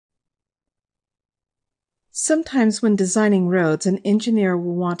Sometimes when designing roads, an engineer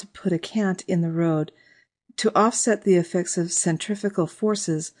will want to put a cant in the road to offset the effects of centrifugal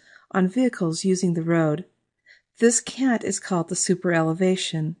forces on vehicles using the road. This cant is called the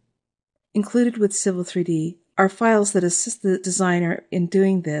superelevation. Included with Civil 3D are files that assist the designer in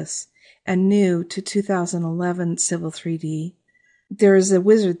doing this, and new to 2011 Civil 3D, there is a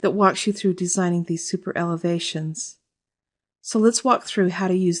wizard that walks you through designing these superelevations. So let's walk through how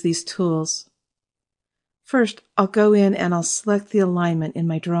to use these tools. First, I'll go in and I'll select the alignment in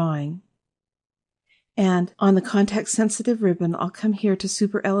my drawing. And on the context-sensitive ribbon, I'll come here to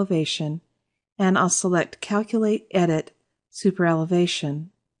Superelevation, and I'll select Calculate, Edit, Superelevation.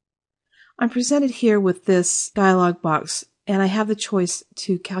 I'm presented here with this dialog box, and I have the choice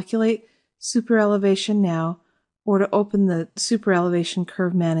to calculate superelevation now or to open the Superelevation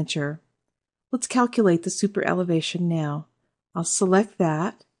Curve Manager. Let's calculate the superelevation now. I'll select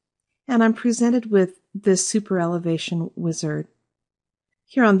that, and I'm presented with this superelevation wizard.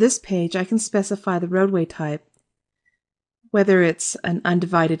 Here on this page, I can specify the roadway type, whether it's an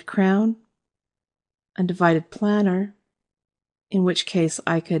undivided crown, undivided planar, in which case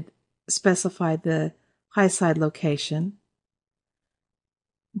I could specify the high side location,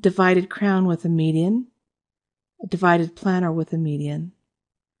 divided crown with a median, a divided planar with a median.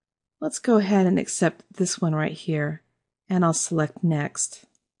 Let's go ahead and accept this one right here, and I'll select Next.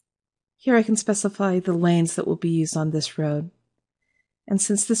 Here I can specify the lanes that will be used on this road. And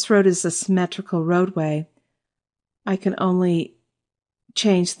since this road is a symmetrical roadway, I can only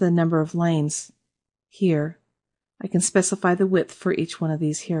change the number of lanes here. I can specify the width for each one of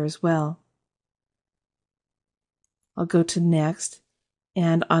these here as well. I'll go to Next,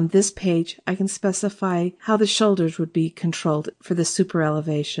 and on this page I can specify how the shoulders would be controlled for the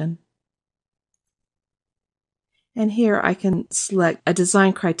superelevation. And here I can select a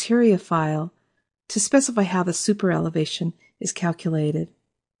design criteria file to specify how the superelevation is calculated.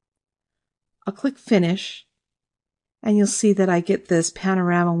 I'll click Finish, and you'll see that I get this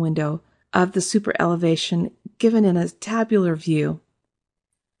panorama window of the superelevation given in a tabular view.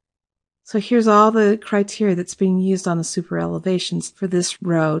 So here's all the criteria that's being used on the superelevations for this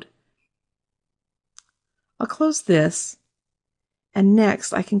road. I'll close this, and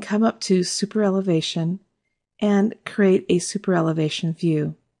next I can come up to superelevation and create a superelevation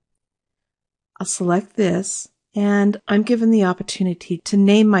view. I'll select this, and I'm given the opportunity to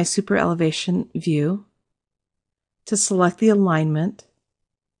name my superelevation view, to select the alignment.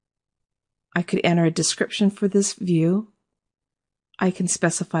 I could enter a description for this view. I can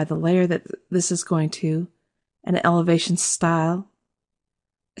specify the layer that this is going to, an elevation style,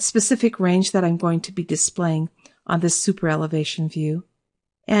 a specific range that I'm going to be displaying on this superelevation view,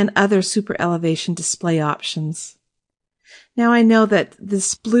 and other superelevation display options. Now I know that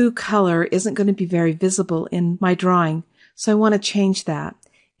this blue color isn't going to be very visible in my drawing, so I want to change that.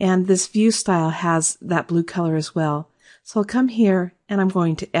 And this view style has that blue color as well. So I'll come here and I'm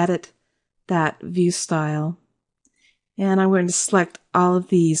going to edit that view style. And I'm going to select all of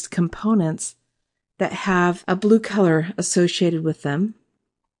these components that have a blue color associated with them.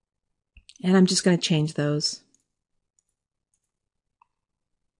 And I'm just going to change those.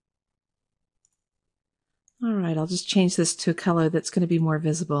 All right, I'll just change this to a color that's going to be more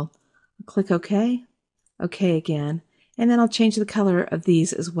visible. I'll click OK, OK again, and then I'll change the color of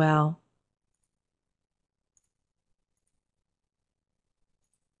these as well.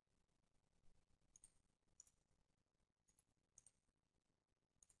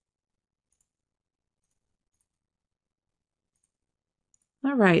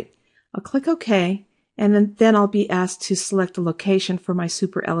 All right, I'll click OK, and then I'll be asked to select a location for my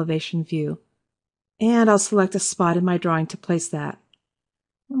superelevation view. And I'll select a spot in my drawing to place that.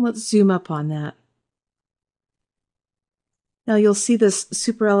 And let's zoom up on that. Now you'll see this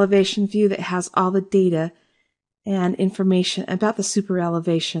superelevation view that has all the data and information about the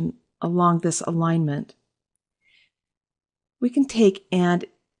superelevation along this alignment. We can take and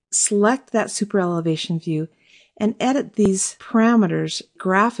select that superelevation view and edit these parameters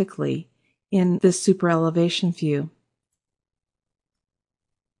graphically in this superelevation view.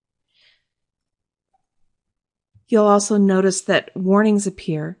 You'll also notice that warnings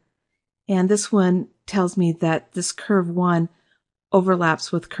appear, and this one tells me that this curve 1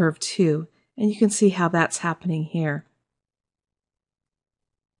 overlaps with curve 2, and you can see how that's happening here.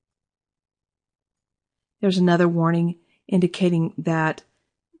 There's another warning indicating that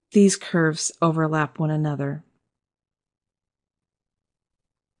these curves overlap one another.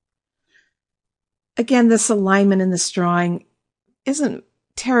 Again, this alignment in this drawing isn't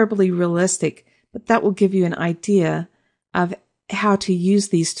terribly realistic, but that will give you an idea of how to use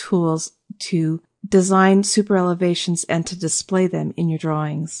these tools to design superelevations and to display them in your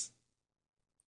drawings.